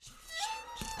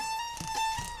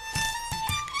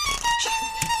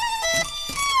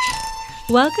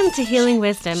Welcome to Healing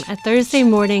Wisdom, a Thursday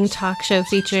morning talk show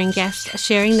featuring guests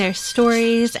sharing their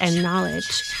stories and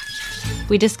knowledge.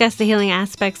 We discuss the healing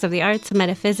aspects of the arts,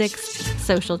 metaphysics,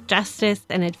 social justice,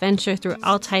 and adventure through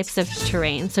all types of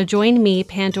terrain. So join me,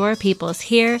 Pandora Peoples,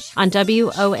 here on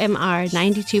WOMR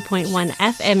 92.1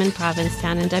 FM in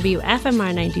Provincetown and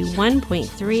WFMR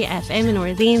 91.3 FM in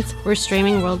Orleans. We're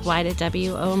streaming worldwide at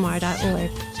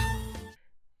WOMR.org.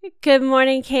 Good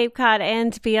morning, Cape Cod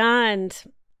and beyond.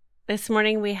 This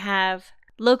morning we have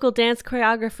local dance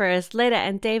choreographers Leda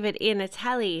and David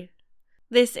Iannatelli.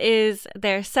 This is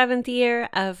their 7th year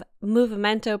of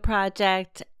Moviemnto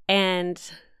project, and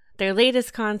their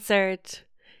latest concert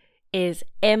is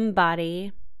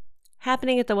Embody,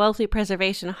 happening at the Wellfleet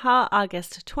Preservation Hall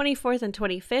August 24th and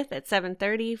 25th at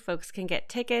 7:30. Folks can get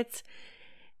tickets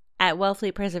at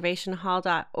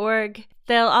wellfleetpreservationhall.org.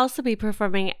 They'll also be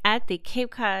performing at the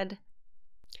Cape Cod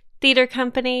Theater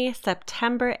Company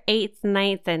September 8th,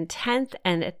 9th, and 10th,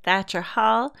 and at Thatcher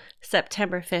Hall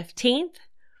September 15th.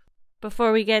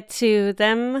 Before we get to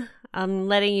them, I'm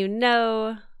letting you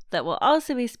know that we'll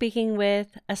also be speaking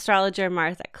with astrologer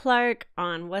Martha Clarke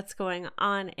on what's going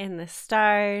on in the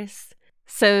stars.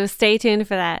 So stay tuned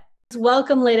for that.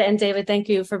 Welcome, Leda and David. Thank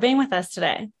you for being with us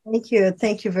today. Thank you.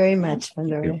 Thank you very much,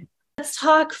 Pandora. Let's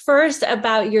talk first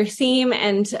about your theme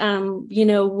and,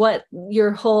 what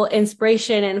your whole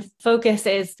inspiration and focus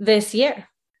is this year.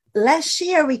 Last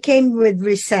year, we came with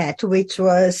Reset, which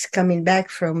was coming back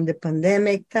from the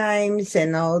pandemic times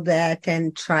and all that,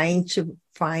 and trying to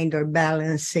find our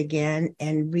balance again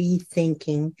and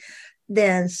rethinking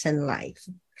dance and life.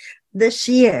 This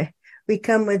year, we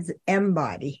come with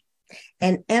Embody.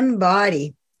 And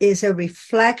Embody is a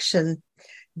reflection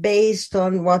based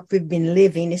on what we've been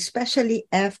living, especially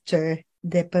after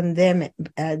the pandemic,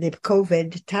 the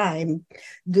COVID time,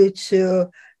 due to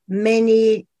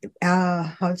many,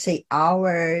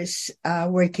 hours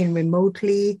working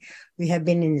remotely. We have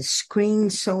been in the screen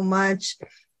so much.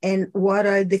 And what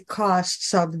are the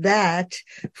costs of that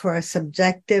for a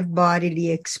subjective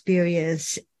bodily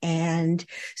experience? And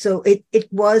so it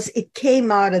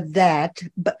came out of that,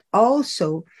 but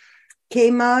also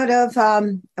came out of, I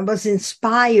was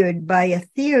inspired by a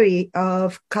theory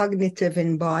of cognitive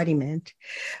embodiment,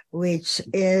 which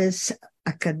is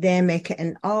academic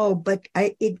and all, but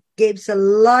it gives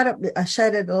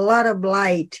shedded a lot of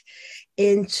light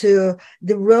into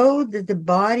the role that the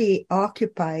body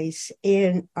occupies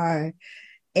in our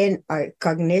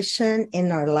cognition,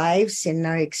 in our lives, in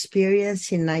our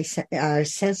experience, in our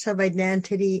sense of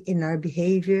identity, in our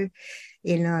behavior,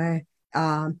 in our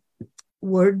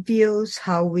worldviews,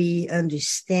 how we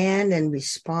understand and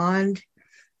respond.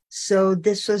 So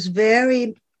this was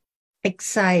very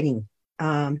exciting,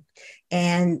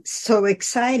 and so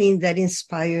exciting that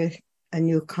inspired a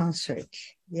new concert.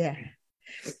 Yeah.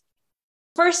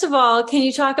 First of all, can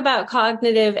you talk about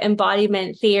cognitive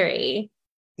embodiment theory?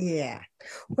 Yeah.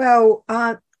 Well,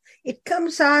 it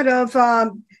comes out of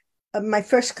my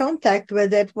first contact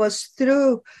with it was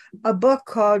through a book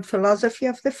called Philosophy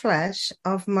of the Flesh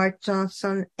of Mark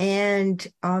Johnson and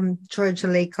George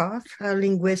Lakoff, a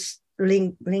linguist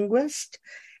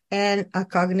and a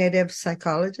cognitive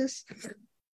psychologist.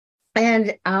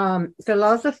 And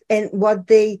philosophy, and what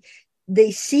they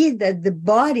see that the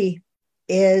body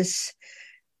is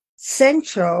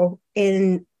central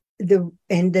in the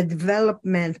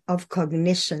development of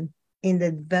cognition, in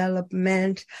the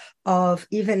development of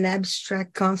even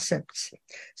abstract concepts.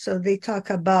 So they talk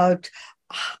about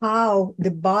how the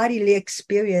bodily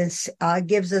experience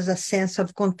gives us a sense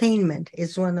of containment.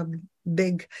 Is one of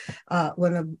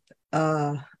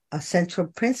a central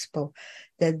principle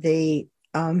that they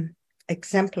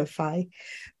exemplify,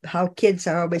 how kids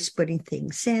are always putting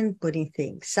things in, putting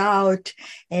things out,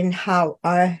 and how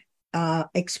our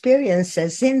experience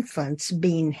as infants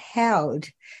being held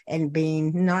and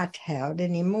being not held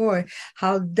anymore,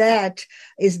 how that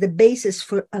is the basis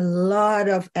for a lot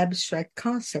of abstract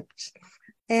concepts.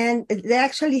 And they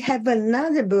actually have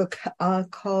another book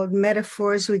called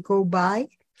Metaphors We Go By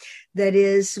that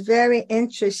is very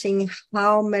interesting,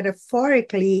 how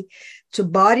metaphorically to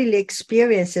bodily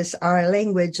experiences, our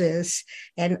languages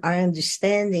and our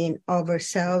understanding of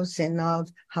ourselves and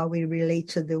of how we relate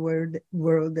to the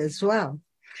world as well.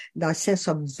 Our sense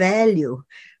of value,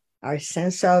 our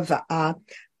sense of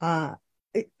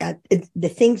the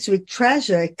things we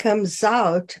treasure comes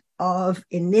out of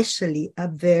initially a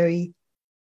very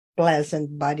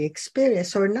pleasant body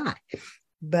experience or not.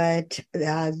 But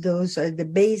those are the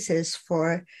basis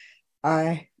for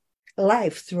our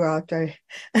life throughout our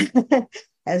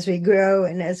as we grow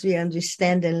and as we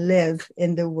understand and live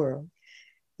in the world.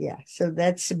 Yeah. So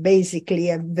that's basically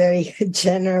a very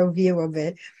general view of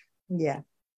it. Yeah.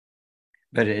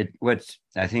 But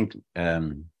I think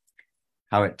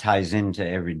how it ties into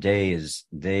every day is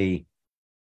they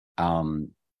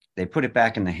put it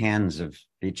back in the hands of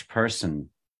each person,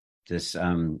 this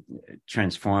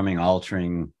transforming,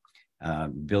 altering,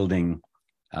 building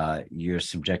your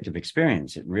subjective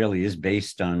experience. It really is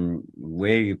based on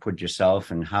where you put yourself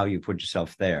and how you put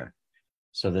yourself there.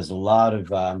 So there's a lot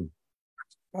of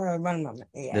One moment.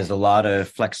 Yeah. there's a lot of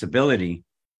flexibility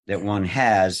that one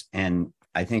has, and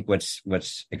I think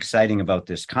what's exciting about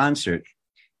this concert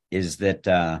is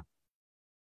that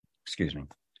excuse me,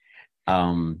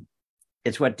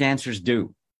 it's what dancers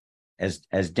do.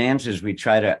 As dancers, we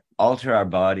try to alter our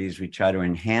bodies, we try to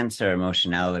enhance our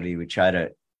emotionality, we try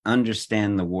to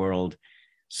understand the world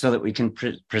so that we can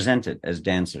present it as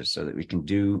dancers, so that we can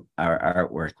do our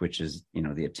artwork, which is,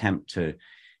 the attempt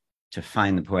to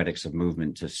find the poetics of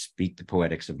movement, to speak the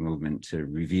poetics of movement, to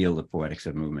reveal the poetics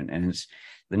of movement. And it's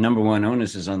the number one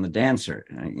onus is on the dancer.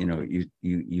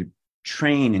 You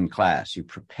train in class, you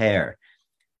prepare,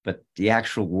 but the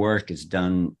actual work is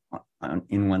done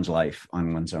in one's life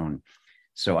on one's own.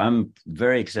 So I'm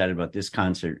very excited about this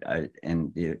concert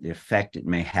and the effect it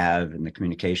may have and the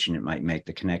communication it might make,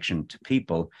 the connection to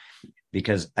people,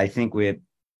 because I think we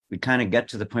kind of get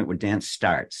to the point where dance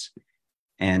starts.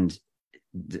 And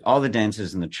all the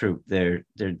dancers in the troupe, they're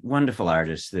wonderful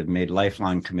artists. They've made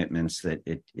lifelong commitments that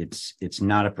it's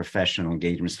not a professional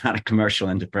engagement. It's not a commercial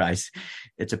enterprise.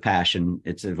 It's a passion.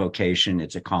 It's a vocation.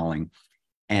 It's a calling.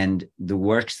 And the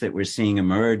works that we're seeing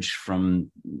emerge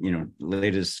from,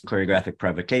 latest choreographic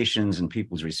provocations and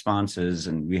people's responses.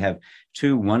 And we have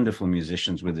two wonderful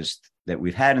musicians with us that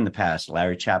we've had in the past,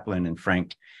 Larry Chaplin and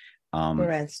Frank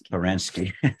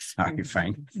Baranski. Sorry,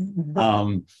 Frank.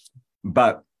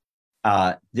 But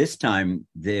this time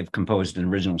they've composed an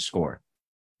original score.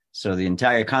 So the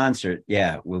entire concert,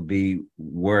 will be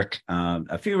work,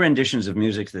 a few renditions of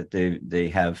music that they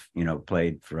have,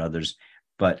 played for others,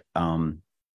 but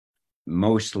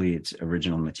mostly it's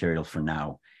original material for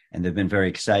now. And they've been very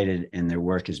excited, and their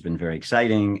work has been very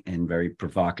exciting and very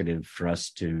provocative for us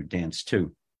to dance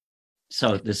to.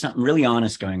 So there's something really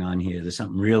honest going on here. There's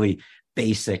something really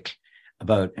basic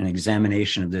about an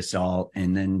examination of this all,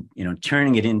 and then,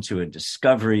 turning it into a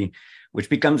discovery, which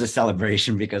becomes a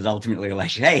celebration, because ultimately we're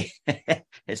like, hey,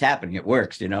 it's happening. It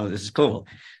works. This is cool.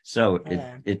 So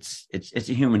it's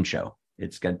a human show.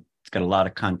 It's got a lot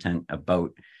of content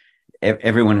about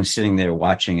everyone is sitting there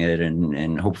watching it,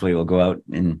 and hopefully we'll go out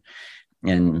and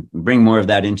bring more of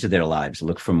that into their lives,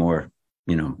 look for more,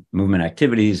 movement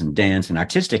activities and dance and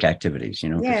artistic activities,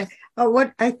 Yeah.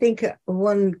 What I think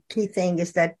one key thing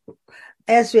is that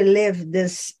as we live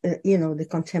this, the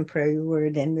contemporary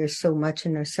world, and there's so much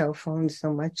in our cell phones,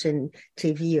 so much in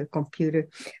TV or computer,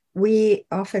 we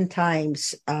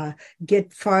oftentimes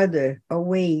get farther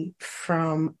away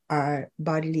from our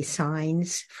bodily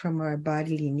signs, from our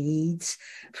bodily needs,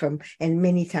 and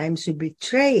many times we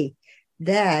betray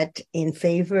that in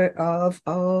favor of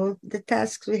all the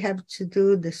tasks we have to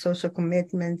do, the social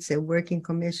commitments, the working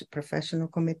commitments, professional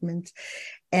commitments.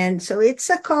 And so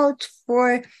it's a call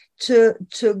to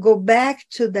go back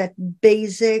to that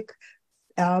basic,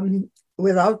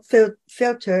 without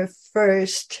filter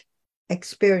first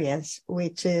experience,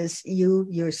 which is you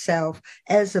yourself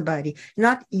as a body,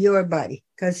 not your body,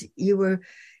 because you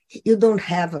don't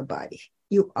have a body.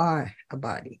 You are a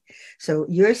body. So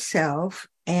yourself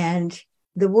and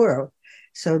the world.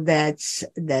 So that's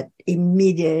that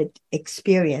immediate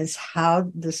experience. How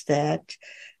does that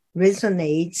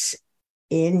resonates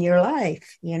in your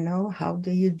life? How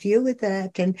do you deal with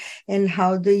that? And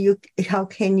how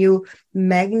can you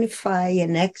magnify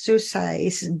and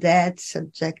exercise that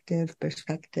subjective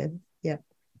perspective? Yeah.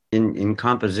 In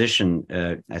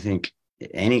composition, I think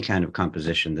any kind of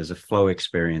composition, there's a flow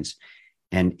experience,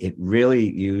 and it really,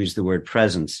 you use the word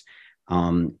presence,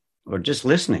 or just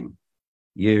listening.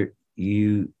 You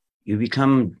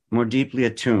become more deeply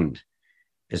attuned.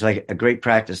 It's like a great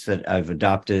practice that I've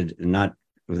adopted, not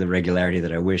with the regularity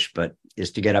that I wish, but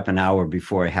is to get up an hour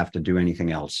before I have to do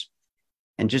anything else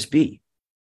and just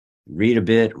read a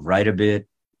bit, write a bit,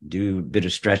 do a bit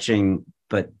of stretching,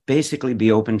 but basically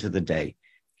be open to the day.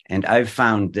 And I've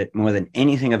found that more than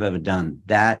anything I've ever done,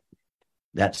 that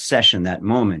session, that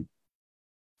moment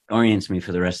orients me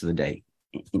for the rest of the day,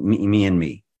 me and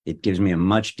me. It gives me a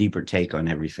much deeper take on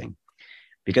everything,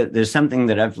 because there's something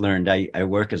that I've learned. I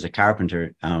work as a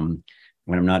carpenter when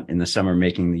I'm not in the summer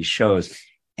making these shows,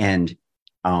 and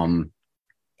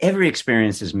every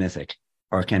experience is mythic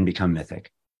or can become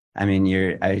mythic. I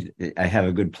mean, I have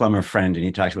a good plumber friend, and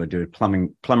he talks about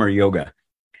doing plumber yoga.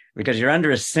 because you're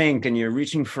under a sink and you're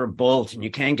reaching for a bolt and you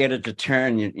can't get it to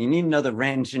turn. You need another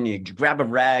wrench, and you grab a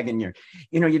rag, and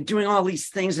you're doing all these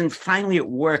things, and finally it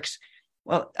works.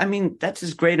 Well, I mean, that's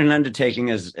as great an undertaking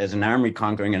as an army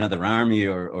conquering another army,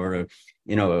 or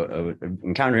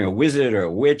encountering a wizard or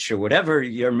a witch or whatever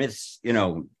your myths,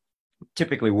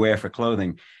 typically wear for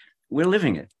clothing. We're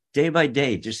living it day by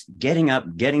day, just getting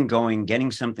up, getting going,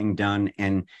 getting something done,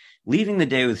 and leaving the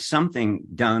day with something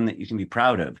done that you can be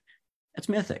proud of. That's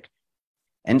mythic.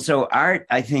 And so art,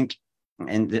 I think,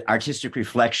 and the artistic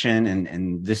reflection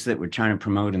and this that we're trying to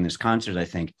promote in this concert, I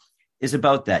think, is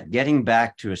about that, getting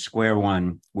back to a square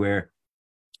one where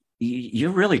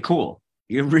you're really cool.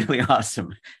 You're really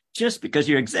awesome just because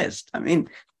you exist. I mean,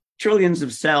 trillions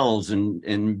of cells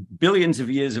and billions of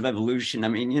years of evolution. I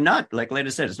mean, you're not, like Leda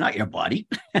said, it's not your body.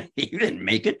 You didn't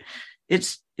make it.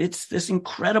 It's this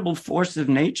incredible force of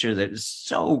nature that is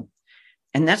so,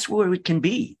 and that's where we can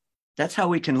be. That's how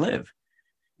we can live.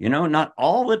 Not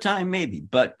all the time, maybe,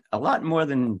 but a lot more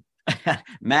than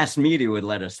mass media would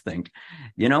let us think.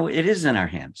 It is in our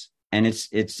hands, and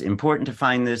it's important to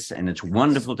find this, and it's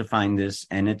wonderful to find this,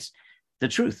 and it's the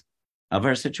truth of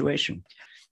our situation.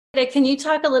 Can you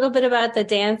talk a little bit about the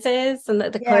dances and the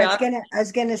choreography? I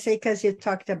was gonna say, because you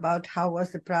talked about how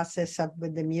was the process up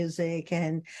with the music,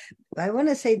 and I want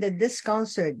to say that this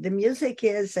concert, the music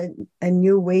is a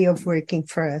new way of working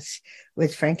for us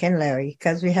with Frank and Larry,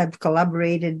 because we have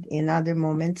collaborated in other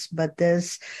moments, but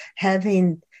there's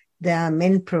having them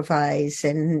improvise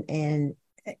and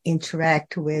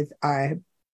interact with our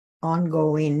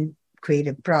ongoing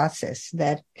creative process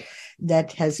that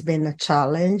has been a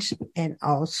challenge and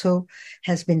also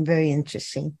has been very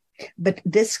interesting. But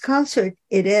this concert,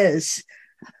 it is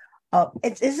a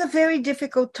very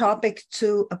difficult topic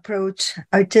to approach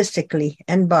artistically,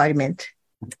 embodiment.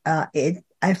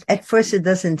 At first it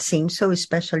doesn't seem so,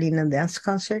 especially in a dance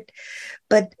concert,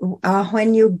 but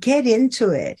when you get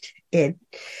into it,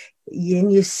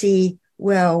 you see,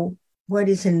 well, what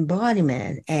is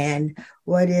embodiment and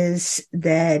what is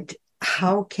that?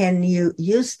 How can you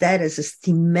use that as a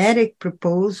thematic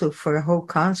proposal for a whole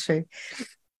concert?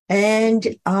 And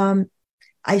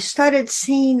I started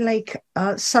seeing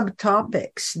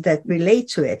subtopics that relate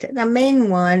to it. And the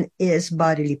main one is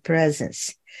bodily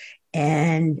presence.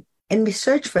 And we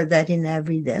search for that in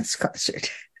every dance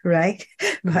concert, right?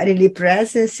 Bodily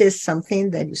presence is something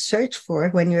that you search for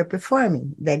when you're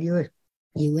performing, that you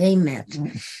aim at.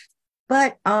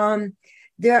 But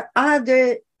there are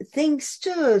other things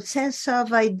too, sense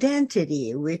of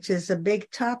identity, which is a big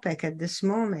topic at this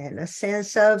moment, a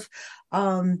sense of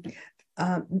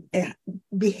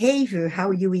behavior, how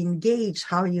you engage,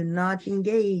 how you not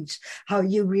engage, how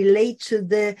you relate to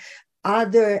the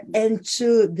other and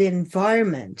to the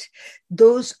environment.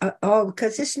 Those are all,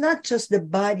 because it's not just the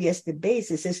body as the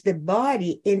basis, it's the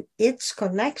body in its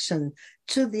connection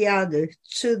to the other,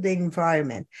 to the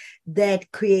environment,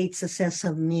 that creates a sense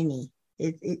of meaning.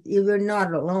 You're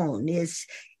not alone.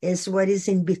 It's what is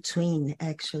in between.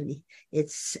 Actually,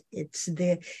 it's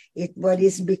what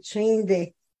is between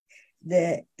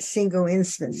the single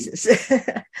instances.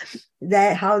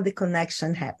 That how the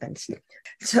connection happens.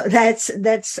 So that's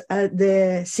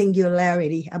the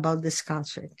singularity about this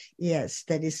concert. Yes,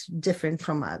 that is different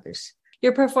from others.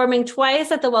 You're performing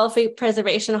twice at the Wellfleet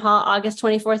Preservation Hall, August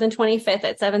 24th and 25th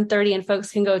at 7:30, and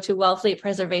folks can go to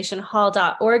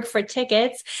wellfleetpreservationhall.org for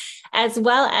tickets, as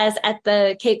well as at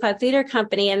the Cape Cod Theater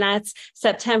Company, and that's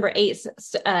September 8th,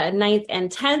 9th, and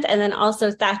 10th, and then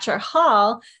also Thatcher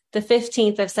Hall, the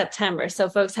 15th of September. So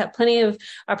folks have plenty of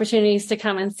opportunities to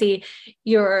come and see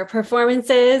your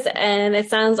performances, and it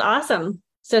sounds awesome.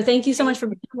 So thank you so much for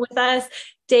being with us,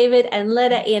 David and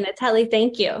Leda and Natalie.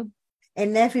 Thank you.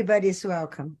 And everybody's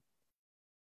welcome.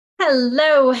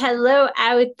 Hello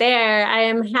out there. I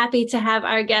am happy to have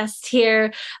our guest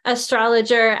here,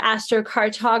 astrologer,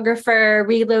 astrocartographer,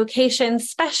 relocation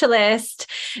specialist,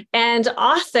 and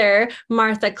author,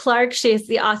 Martha Clarke. She is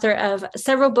the author of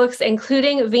several books,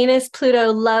 including Venus,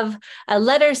 Pluto, Love,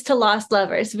 Letters to Lost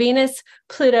Lovers, Venus,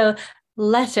 Pluto,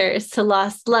 Letters to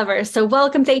Lost Lovers. So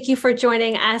welcome. Thank you for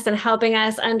joining us and helping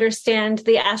us understand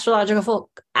the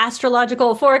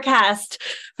astrological forecast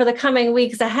for the coming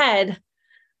weeks ahead.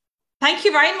 Thank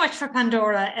you very much for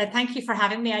Pandora. Thank you for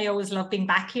having me. I always love being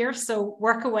back here. So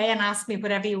work away and ask me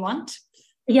whatever you want.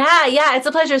 Yeah, it's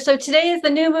a pleasure. So today is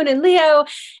the new moon in Leo,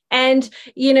 and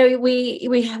we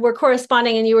were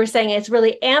corresponding, and you were saying it's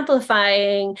really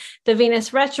amplifying the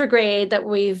Venus retrograde that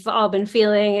we've all been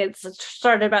feeling. It's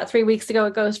started about 3 weeks ago.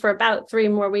 It goes for about 3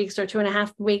 more weeks or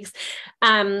 2.5 weeks,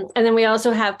 and then we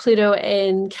also have Pluto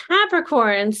in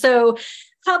Capricorn. So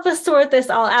help us sort this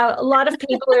all out. A lot of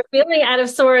people are feeling out of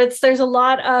sorts. There's a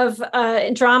lot of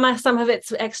drama. Some of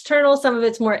it's external, some of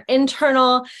it's more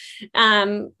internal.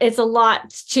 It's a lot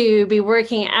to be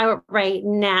working out right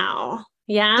now.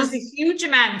 Yeah. There's a huge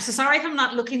amount. So sorry if I'm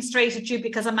not looking straight at you,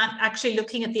 because I'm actually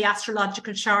looking at the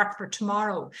astrological chart for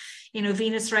tomorrow. You know,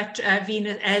 Venus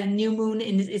new moon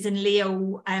is in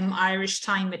Leo Irish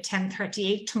time at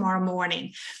 10:38 tomorrow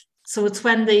morning. So it's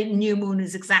when the new moon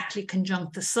is exactly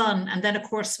conjunct the sun. And then, of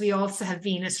course, we also have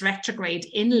Venus retrograde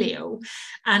in Leo,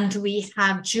 and we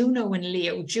have Juno in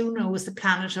Leo. Juno is the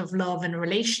planet of love and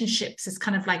relationships. It's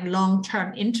kind of like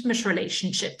long-term intimate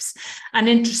relationships. And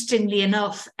interestingly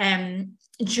enough,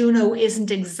 Juno isn't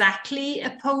exactly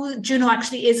opposed. Juno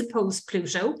actually is opposed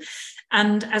Pluto.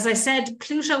 And as I said,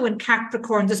 Pluto in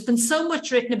Capricorn, there's been so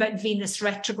much written about Venus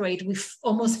retrograde, we've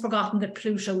almost forgotten that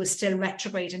Pluto is still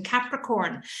retrograde in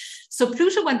Capricorn. So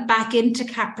Pluto went back into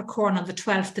Capricorn on the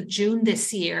 12th of June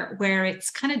this year, where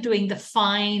it's kind of doing the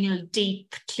final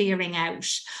deep clearing out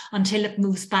until it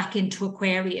moves back into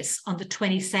Aquarius on the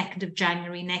 22nd of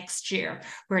January next year,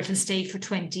 where it'll stay for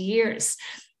 20 years.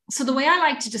 So the way I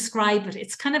like to describe it,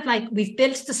 it's kind of like we've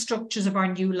built the structures of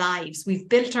our new lives. We've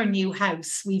built our new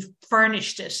house. We've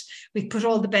furnished it. We've put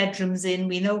all the bedrooms in.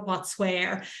 We know what's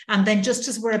where. And then just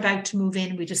as we're about to move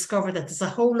in, we discover that there's a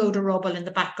whole load of rubble in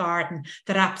the back garden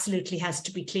that absolutely has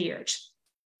to be cleared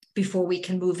before we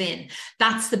can move in.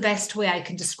 That's the best way I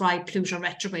can describe Pluto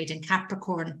retrograde in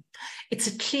Capricorn. It's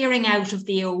a clearing out of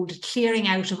the old, clearing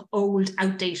out of old,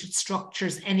 outdated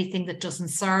structures, anything that doesn't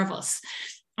serve us.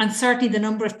 And certainly the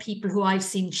number of people who I've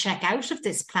seen check out of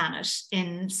this planet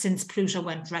since Pluto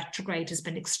went retrograde has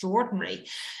been extraordinary.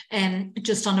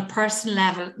 Just on a personal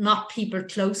level, not people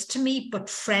close to me,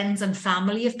 but friends and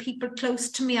family of people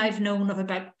close to me. I've known of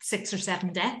about 6 or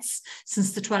 7 deaths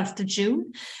since the 12th of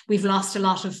June. We've lost a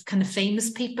lot of kind of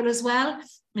famous people as well,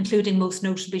 including most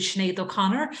notably Sinead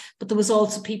O'Connor, but there was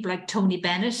also people like Tony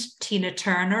Bennett, Tina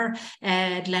Turner,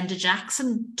 Glenda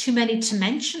Jackson, too many to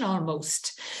mention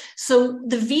almost. So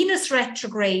the Venus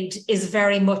retrograde is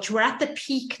very much, we're at the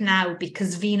peak now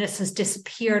because Venus has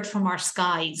disappeared from our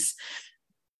skies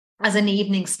as an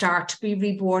evening star to be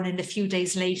reborn in a few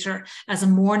days later as a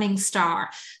morning star.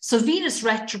 So Venus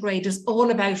retrograde is all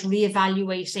about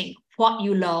reevaluating what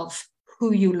you love,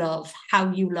 who you love,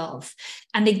 how you love.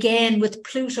 And again, with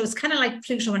Pluto, it's kind of like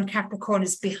Pluto and Capricorn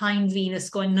is behind Venus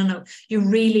going, no, you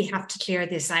really have to clear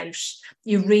this out.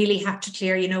 You really have to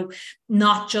clear,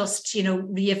 not just,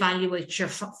 reevaluate your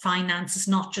finances,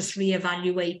 not just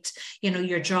reevaluate,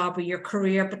 your job or your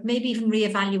career, but maybe even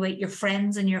reevaluate your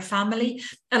friends and your family.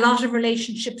 A lot of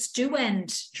relationships do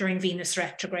end during Venus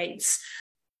retrogrades.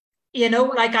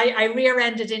 I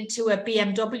rear-ended into a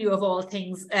BMW of all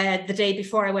things the day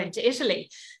before I went to Italy.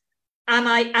 And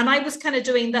I was kind of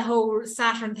doing the whole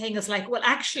Saturn thing as like, well,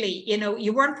 actually,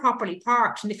 you weren't properly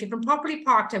parked. And if you'd been properly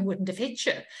parked, I wouldn't have hit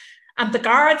you. And the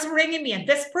guards were ringing me and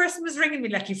this person was ringing me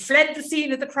like, you fled the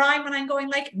scene of the crime. And I'm going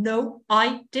like, no,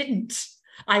 I didn't.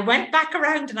 I went back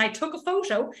around and I took a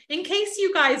photo in case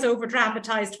you guys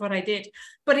over-dramatized what I did.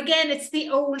 But again, it's the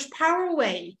old power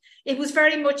way. It was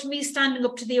very much me standing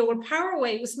up to the old power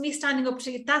way. It was me standing up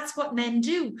to, that's what men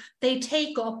do. They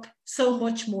take up so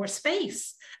much more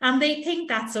space and they think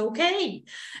that's okay.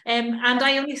 And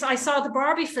I saw the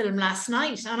Barbie film last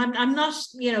night, and I'm not,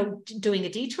 doing a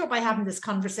detour by having this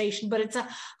conversation, but it's a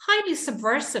highly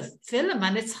subversive film,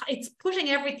 and it's putting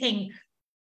everything,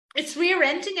 it's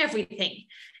rear-ending everything.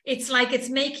 It's like it's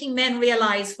making men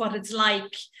realize what it's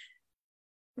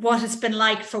been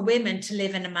like for women to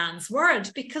live in a man's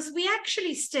world, because we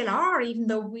actually still are, even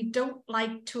though we don't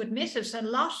like to admit it, a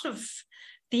lot of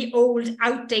the old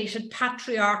outdated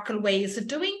patriarchal ways of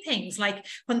doing things. Like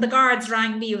when the guards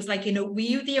rang me, it was like, were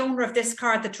you the owner of this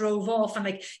car that drove off? And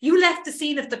like, you left the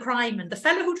scene of the crime, and the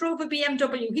fella who drove a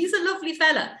BMW, he's a lovely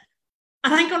fella.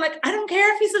 And I go like, I don't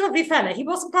care if he's a lovely fella, he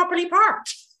wasn't properly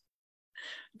parked.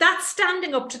 That's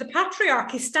standing up to the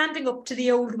patriarchy, standing up to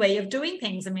the old way of doing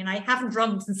things. I mean, I haven't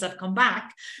run since I've come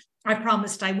back. I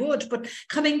promised I would. But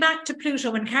coming back to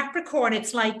Pluto and Capricorn,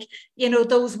 it's like,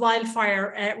 those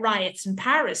wildfire riots in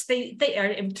Paris, they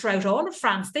are throughout all of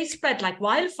France, they spread like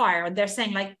wildfire. And they're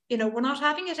saying like, we're not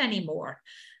having it anymore.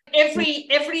 Every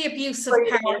abuse of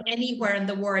power anywhere in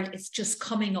the world is just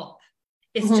coming up.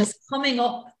 It's just coming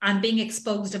up and being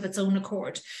exposed of its own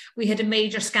accord. We had a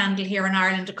major scandal here in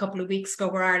Ireland a couple of weeks ago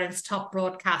where Ireland's top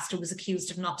broadcaster was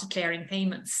accused of not declaring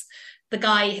payments. The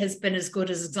guy has been as good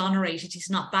as exonerated. He's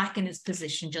not back in his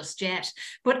position just yet.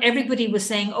 But everybody was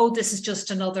saying, oh, this is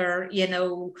just another,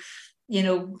 it'll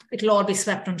all be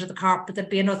swept under the carpet. There'll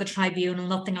be another tribunal.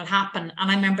 Nothing will happen.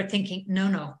 And I remember thinking,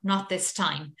 no, not this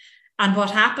time. And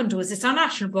what happened was, it's a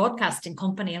national broadcasting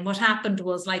company. And what happened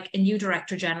was, like, a new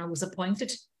director general was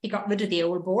appointed. He got rid of the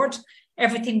old board.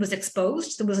 Everything was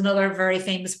exposed. There was another very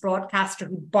famous broadcaster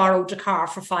who borrowed a car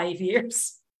for 5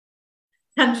 years,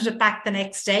 handed it back the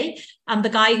next day. And the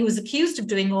guy who was accused of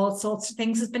doing all sorts of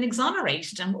things has been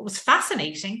exonerated. And what was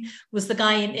fascinating was the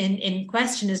guy in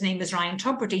question, his name is Ryan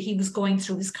Tubridy. He was going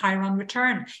through his Chiron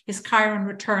return. His Chiron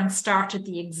return started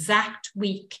the exact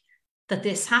week that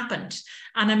this happened.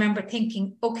 And I remember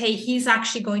thinking, okay, he's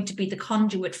actually going to be the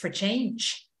conduit for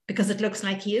change, because it looks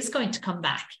like he is going to come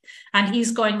back. And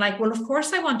he's going like, well, of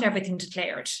course I want everything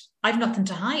declared. I've nothing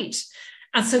to hide.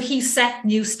 And so he set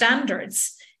new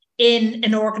standards in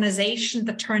an organization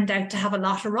that turned out to have a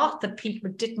lot of rot, that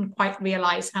people didn't quite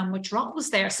realize how much rot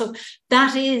was there. So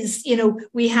that is,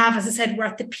 we have, as I said, we're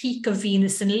at the peak of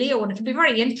Venus and Leo, and it'll be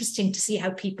very interesting to see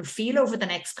how people feel over the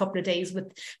next couple of days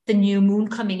with the new moon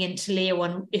coming into Leo,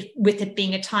 and with it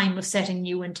being a time of setting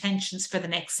new intentions for the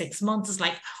next 6 months. Is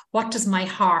like, what does my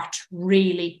heart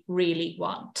really, really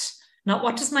want? Not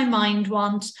what does my mind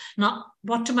want, not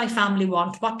what do my family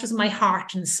want, what does my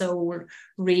heart and soul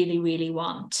really, really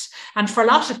want? And for a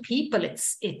lot of people,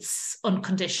 it's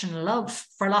unconditional love.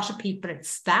 For a lot of people,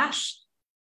 it's that,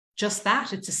 just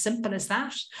that. It's as simple as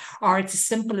that. Or it's as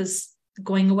simple as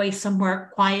going away somewhere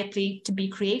quietly to be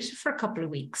creative for a couple of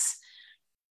weeks.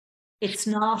 It's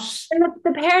not. And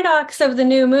the paradox of the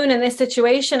new moon in this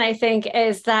situation, I think,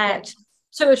 is that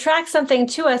to attract something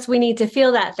to us, we need to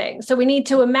feel that thing. So we need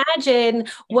to imagine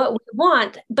what we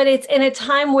want, but it's in a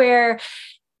time where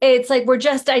it's like we're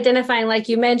just identifying, like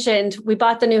you mentioned, we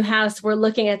bought the new house, we're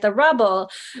looking at the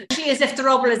rubble. As if the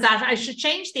rubble is that, I should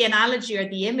change the analogy or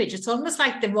the image. It's almost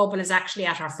like the rubble is actually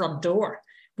at our front door.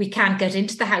 We can't get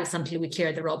into the house until we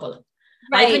clear the rubble.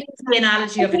 Right. I think it's the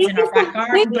analogy of it's in our back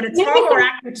garden, but it's far more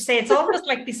accurate to say it's almost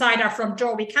like beside our front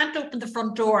door. We can't open the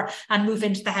front door and move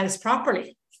into the house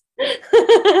properly.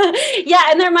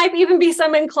 Yeah, and there might even be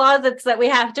some in closets that we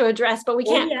have to address, but we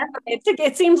can't.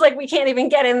 It seems like we can't even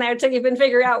get in there to even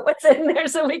figure out what's in there,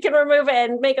 so we can remove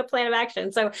it and make a plan of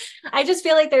action. So I just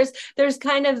feel like there's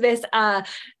kind of this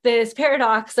this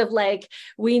paradox of like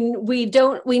we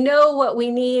know what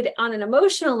we need on an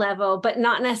emotional level, but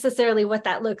not necessarily what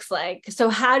that looks like. So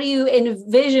how do you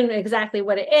envision exactly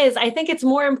what it is? I think it's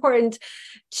more important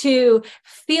to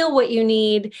feel what you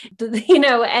need,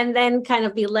 and then kind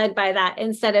of be led by that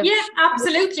instead of. Yeah,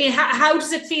 absolutely. How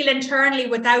does it feel internally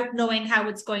without knowing how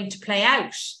it's going to play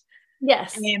out?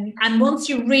 Yes. And once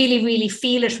you really, really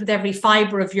feel it with every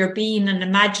fiber of your being and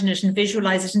imagine it and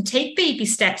visualize it and take baby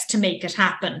steps to make it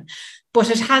happen. But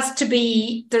it has to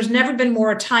be, there's never been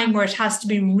more a time where it has to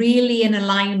be really in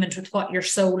alignment with what your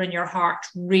soul and your heart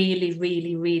really,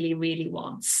 really, really, really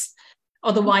wants.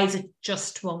 Otherwise, it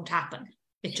just won't happen.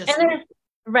 It just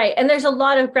right. And there's a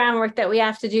lot of groundwork that we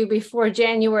have to do before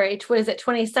January,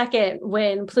 22nd,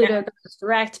 when Pluto goes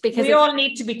direct, because we all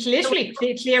need to be literally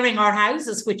clearing our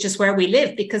houses, which is where we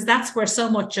live, because that's where so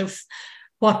much of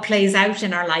what plays out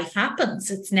in our life happens.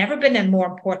 It's never been a more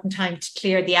important time to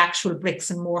clear the actual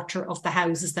bricks and mortar of the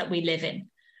houses that we live in.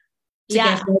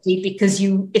 Get ready, because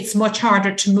it's much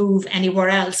harder to move anywhere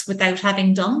else without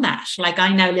having done that. Like,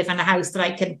 I now live in a house that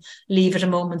I can leave at a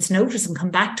moment's notice and come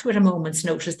back to at a moment's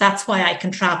notice. That's why I can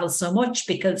travel so much,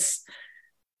 because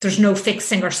there's no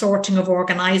fixing or sorting of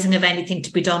organizing of anything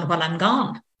to be done while I'm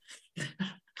gone.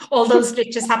 All those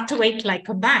glitches have to wait till I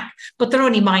come back, but they're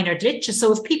only minor glitches.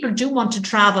 So if people do want to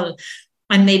travel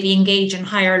and maybe engage in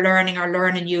higher learning or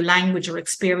learn a new language or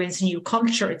experience a new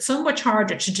culture, it's so much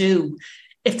harder to do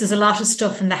if there's a lot of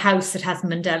stuff in the house that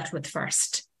hasn't been dealt with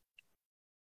first.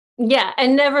 Yeah,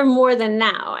 and never more than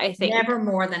now, I think. Never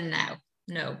more than now.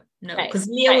 No, because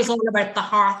Leo is all about the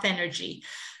hearth energy,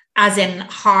 as in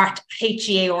heart,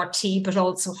 H-E-A-R-T, but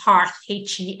also hearth,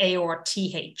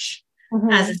 H-E-A-R-T-H,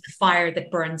 as in the fire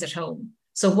that burns at home.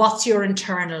 So what's your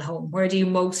internal home? Where do you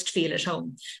most feel at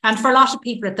home? And for a lot of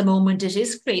people at the moment, it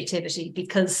is creativity,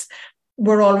 because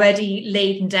we're already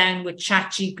laden down with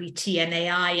ChatGPT and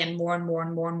AI and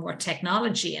more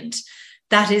technology. And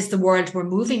that is the world we're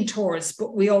moving towards.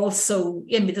 But we also,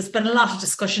 there's been a lot of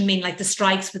discussion, like the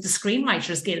strikes with the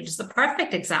Screenwriters Guild is the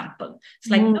perfect example. It's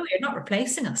like, no, you're not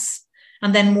replacing us.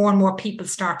 And then more and more people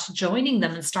start joining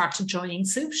them and start joining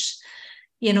suit.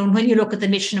 And when you look at the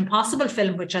Mission Impossible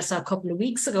film, which I saw a couple of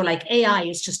weeks ago, like AI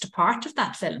is just a part of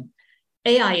that film.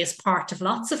 AI is part of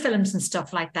lots of films and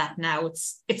stuff like that now.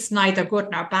 It's neither good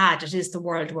nor bad. It is the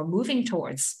world we're moving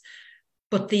towards.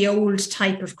 But the old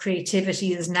type of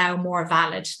creativity is now more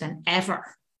valid than ever.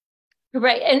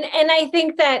 Right. And I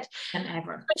think that than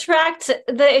ever. Attract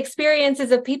the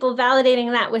experiences of people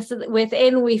validating that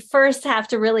within, we first have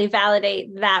to really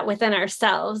validate that within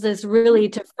ourselves, is really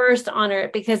to first honor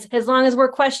it, because as long as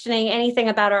we're questioning anything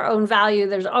about our own value,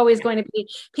 there's always going to be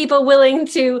people willing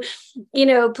to,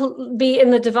 be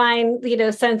in the divine,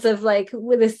 sense of like,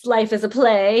 this life is a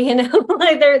play,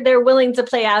 like they're willing to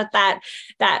play out that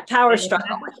power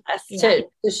struggle with us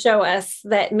to show us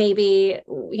that maybe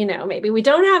we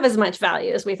don't have as much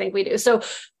value as we think we do. So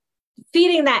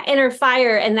feeding that inner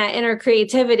fire and that inner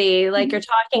creativity, like you're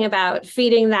talking about,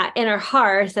 feeding that inner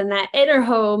hearth and that inner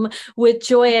home with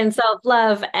joy and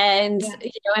self-love and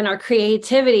and our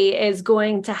creativity is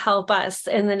going to help us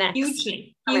in the next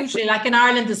hugely. Like in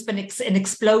Ireland, there's been an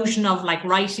explosion of like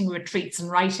writing retreats and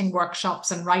writing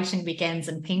workshops and writing weekends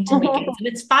and painting weekends, and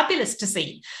it's fabulous to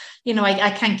see. I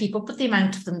can't keep up with the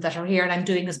amount of them that are here, and I'm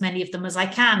doing as many of them as I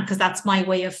can, because that's my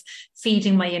way of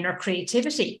feeding my inner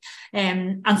creativity.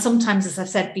 And sometimes, as I've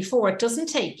said before, it doesn't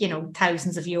take,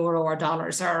 thousands of euro or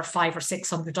dollars or $500 or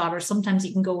 $600. Sometimes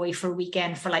you can go away for a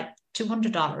weekend for like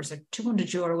 $200 or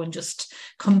 €200 and just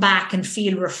come back and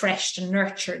feel refreshed and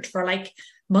nurtured for like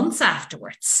months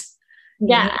afterwards.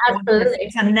 Yeah,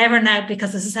 absolutely. And never now,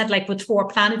 because as I said, like with 4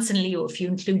 planets in Leo, if you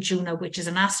include Juno, which is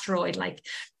an asteroid, like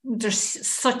there's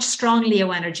such strong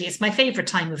Leo energy. It's my favorite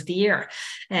time of the year.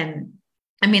 I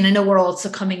know we're also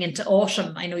coming into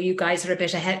autumn. I know you guys are a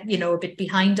bit ahead, a bit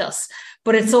behind us,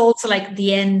 but it's also like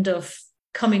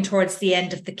coming towards the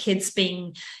end of the kids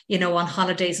being, on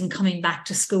holidays and coming back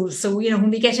to school. So,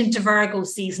 when we get into Virgo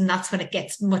season, that's when it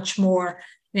gets much more.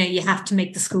 You have to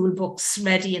make the school books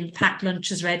ready and pack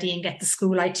lunches ready and get the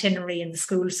school itinerary and the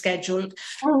school scheduled.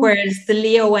 Whereas the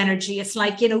Leo energy, it's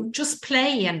like, just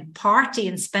play and party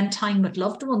and spend time with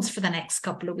loved ones for the next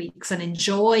couple of weeks and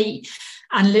enjoy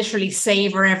and literally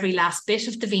savor every last bit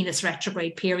of the Venus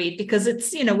retrograde period, because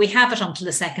it's, we have it until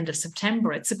the 2nd of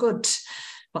September. It's a good,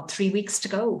 3 weeks to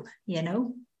go,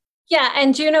 Yeah,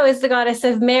 and Juno is the goddess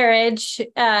of marriage.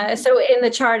 So in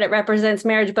the chart, it represents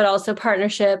marriage, but also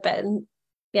partnership and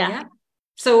yeah.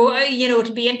 So,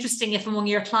 it'll be interesting if among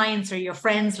your clients or your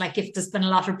friends, like if there's been a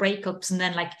lot of breakups and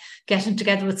then like getting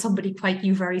together with somebody quite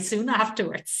new very soon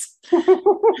afterwards.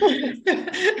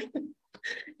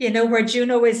 Where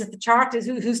Juno is at the chart, is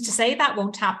who's to say that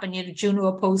won't happen? Juno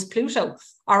opposed Pluto,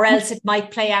 or else it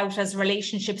might play out as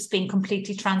relationships being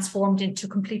completely transformed into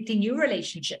completely new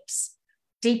relationships,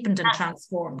 deepened and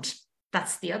transformed.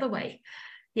 That's the other way.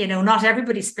 Not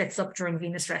everybody splits up during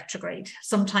Venus retrograde.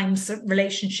 Sometimes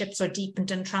relationships are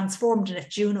deepened and transformed. And if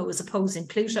Juno is opposing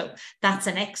Pluto, that's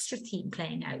an extra theme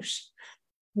playing out.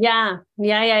 Yeah.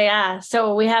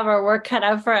 So we have our work cut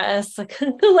out for us,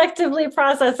 collectively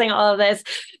processing all of this.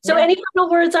 So any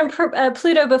final words on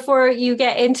Pluto before you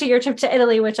get into your trip to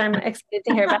Italy, which I'm excited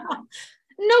to hear about?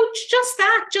 No, just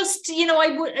that.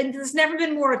 There's never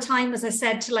been more a time, as I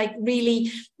said, to like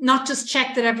really not just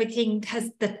check that everything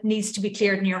that needs to be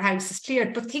cleared in your house is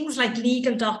cleared, but things like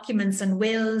legal documents and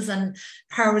wills and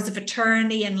powers of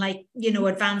attorney and like,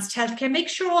 advanced healthcare, make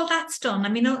sure all that's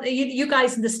done. You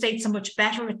guys in the States are much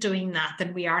better at doing that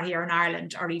than we are here in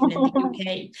Ireland or even in the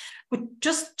UK. But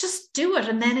just do it,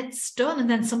 and then it's done, and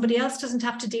then somebody else doesn't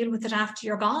have to deal with it after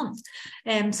you're gone.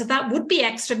 So that would be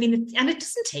extra. And it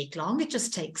doesn't take long. It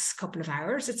just takes a couple of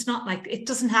hours. It's not like, it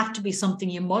doesn't have to be something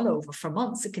you mull over for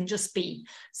months. It can just be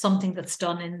something that's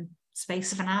done in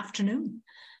space of an afternoon,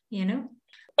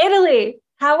 Italy,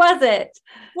 how was it?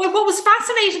 Well, what was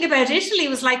fascinating about Italy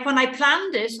was like when I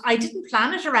planned it, I didn't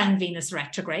plan it around Venus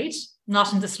retrograde,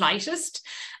 not in the slightest.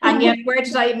 And yet,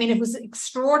 it was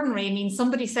extraordinary.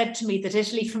 Somebody said to me that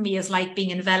Italy for me is like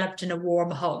being enveloped in a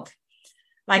warm hug.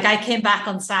 Like I came back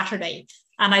on Saturday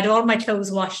and I'd all my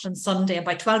clothes washed on Sunday. And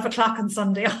by 12 o'clock on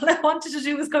Sunday, all I wanted to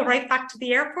do was go right back to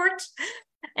the airport.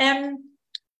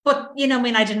 But,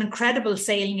 I had an incredible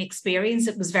sailing experience.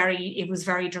 It was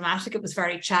very dramatic. It was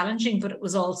very challenging, but it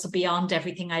was also beyond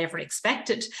everything I ever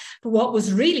expected. But what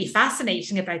was really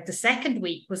fascinating about the second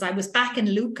week was I was back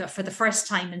in Lucca for the first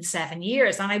time in 7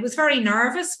 years. And I was very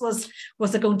nervous. Was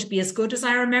it going to be as good as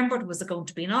I remembered? Was it going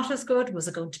to be not as good? Was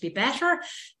it going to be better?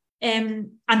 And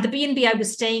the B&B I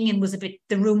was staying in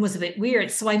the room was a bit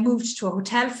weird. So I moved to a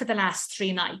hotel for the last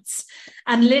 3 nights.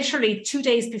 And literally 2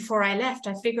 days before I left,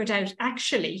 I figured out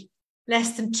actually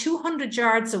less than 200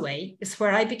 yards away is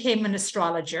where I became an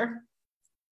astrologer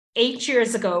 8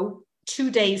 years ago, 2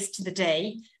 days to the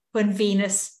day when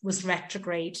Venus was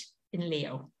retrograde in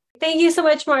Leo. Thank you so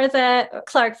much, Martha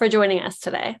Clarke, for joining us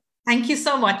today. Thank you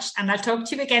so much. And I'll talk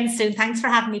to you again soon. Thanks for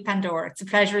having me, Pandora. It's a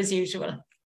pleasure as usual.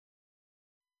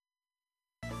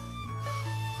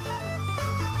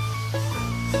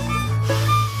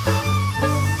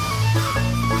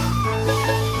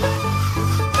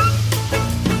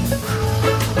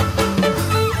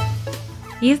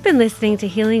 You've been listening to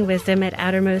Healing Wisdom at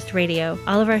Outermost Radio.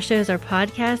 All of our shows are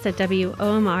podcasts at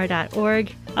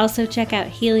WOMR.org. Also check out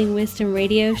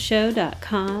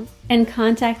healingwisdomradioshow.com and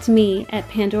contact me at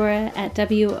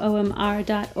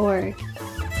pandora@WOMR.org.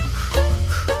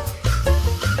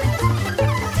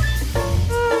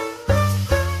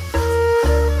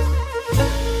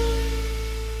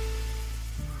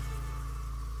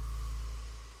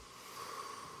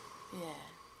 Yeah.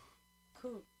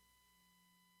 Cool.